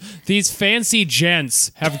these fancy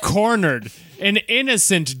gents have cornered an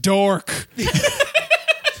innocent dork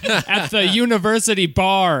at the university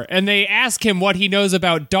bar, and they ask him what he knows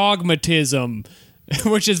about dogmatism,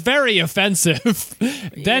 which is very offensive.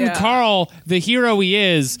 Then Carl, the hero he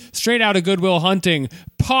is, straight out of Good Will Hunting,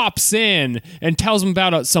 pops in and tells him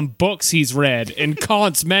about some books he's read in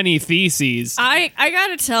Kant's many theses. I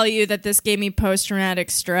gotta tell you that this gave me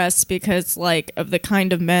post-traumatic stress because, like, of the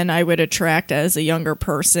kind of men I would attract as a younger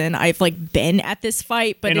person. I've, like, been at this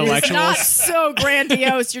fight, but it is not so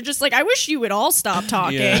grandiose. You're just like, I wish you would all stop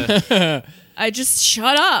talking. Yeah. I just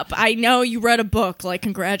shut up. I know you read a book. Like,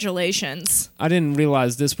 congratulations. I didn't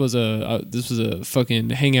realize this was a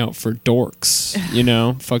fucking hangout for dorks. You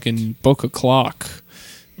know, fucking book o'clock.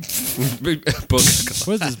 Book. What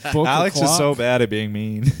is this book Alex o'clock? is so bad at being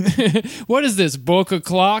mean. What is this book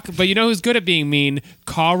o'clock? But you know who's good at being mean?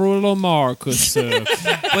 Karl Marcus.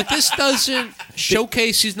 But this doesn't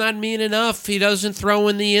showcase he's not mean enough. He doesn't throw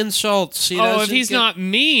in the insults. If he's not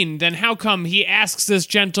mean, then how come he asks this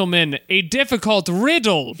gentleman a difficult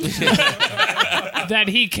riddle that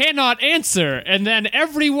he cannot answer, and then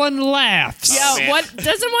everyone laughs? Yeah, what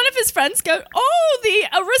doesn't one of his friends go, oh, the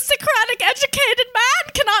aristocratic educated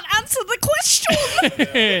man cannot answer the question?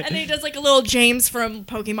 And he does like a little James from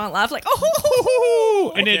Pokemon laugh, like,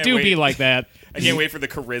 oh. And it do be like that. I can't wait for the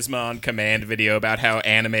Charisma on Command video about how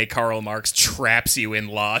anime Karl Marx traps you in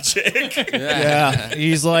logic. Yeah,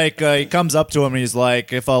 he's like, he comes up to him and he's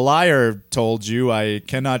like, if a liar told you I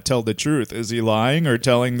cannot tell the truth, is he lying or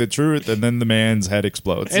telling the truth? And then the man's head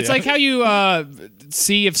explodes. It's like how you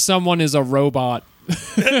see if someone is a robot.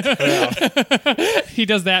 He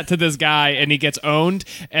does that to this guy and he gets owned,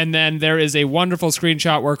 and then there is a wonderful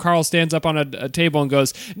screenshot where Carl stands up on a table and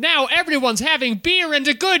goes, now everyone's having beer and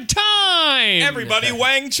a good time, Everybody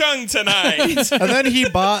Wang Chung tonight. And then he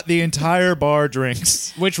bought the entire bar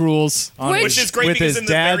drinks. which rules. Which is great with because his in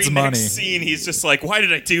the dad's very money. next scene, he's just like, why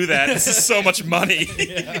did I do that? This is so much money.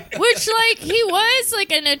 Which, like, he was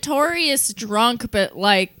like a notorious drunk, but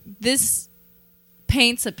like this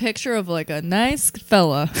paints a picture of like a nice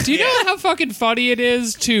fella. Do you know how fucking funny it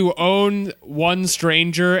is to own one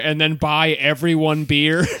stranger and then buy everyone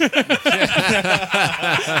beer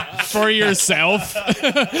for yourself?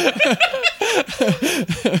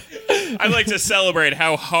 I like to celebrate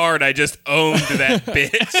how hard I just owned that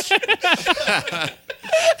bitch.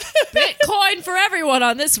 Bitcoin for everyone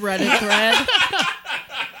on this Reddit thread.